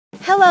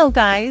Hello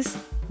guys!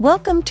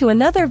 Welcome to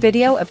another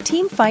video of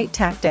Teamfight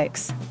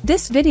Tactics.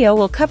 This video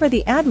will cover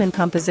the admin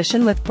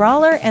composition with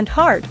Brawler and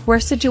Heart, where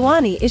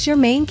Sejuani is your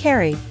main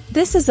carry.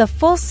 This is a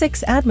full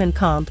 6 admin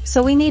comp,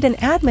 so we need an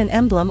admin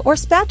emblem or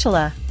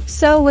spatula.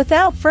 So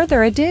without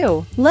further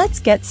ado, let's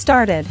get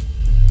started.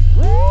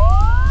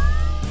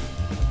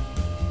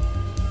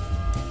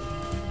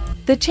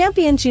 The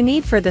champions you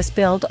need for this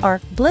build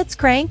are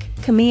Blitzcrank,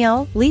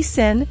 Camille, Lee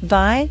Sin,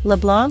 Vi,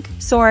 LeBlanc,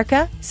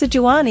 Soraka,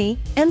 Sejuani,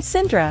 and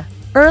Syndra.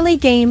 Early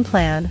game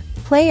plan: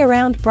 play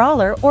around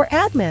Brawler or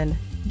admin.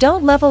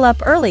 Don't level up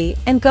early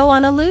and go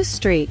on a lose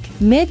streak.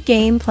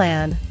 Mid-game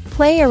plan: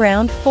 play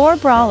around 4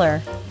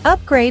 Brawler.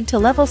 Upgrade to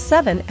level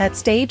 7 at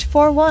stage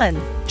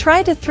 4-1.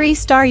 Try to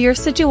 3-star your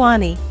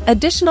Sejuani.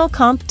 Additional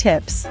comp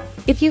tips: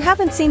 if you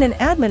haven't seen an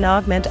admin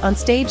augment on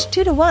stage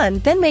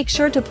 2-1, then make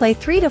sure to play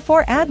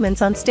 3-4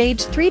 admins on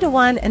stage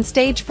 3-1 and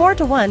stage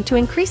 4-1 to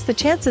increase the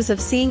chances of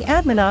seeing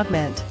admin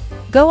augment.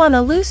 Go on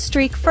a loose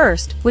streak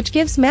first, which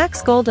gives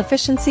max gold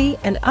efficiency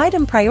and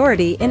item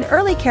priority in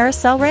early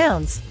carousel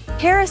rounds.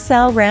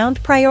 Carousel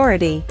round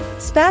priority: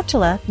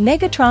 Spatula,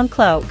 Negatron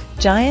Cloak,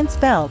 Giant's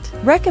Belt.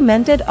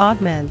 Recommended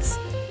augments: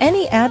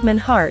 any admin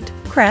heart,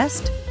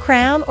 crest,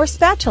 crown or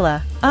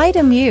spatula.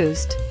 Item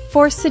used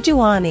for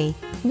Sejuani: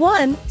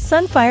 1.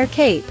 Sunfire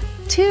Cape,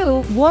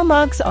 2.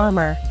 Warmog's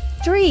Armor,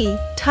 3.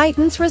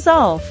 Titan's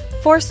Resolve.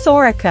 For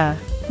Soraka: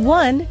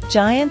 1.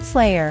 Giant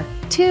Slayer,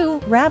 2.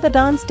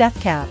 Rabadon's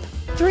Deathcap,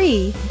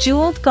 3.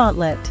 Jeweled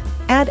Gauntlet.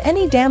 Add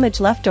any damage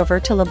leftover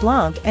to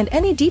LeBlanc and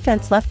any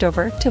defense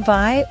leftover to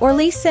Vi or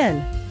Lee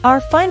Sin.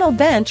 Our final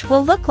bench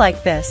will look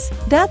like this.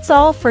 That's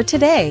all for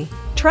today.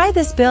 Try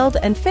this build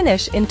and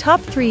finish in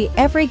top 3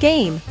 every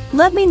game.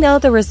 Let me know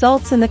the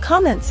results in the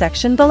comment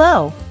section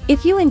below.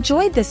 If you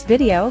enjoyed this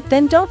video,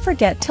 then don't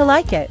forget to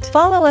like it.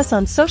 Follow us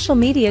on social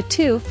media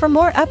too for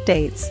more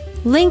updates.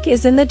 Link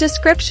is in the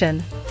description.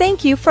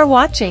 Thank you for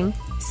watching.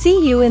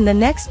 See you in the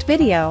next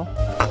video.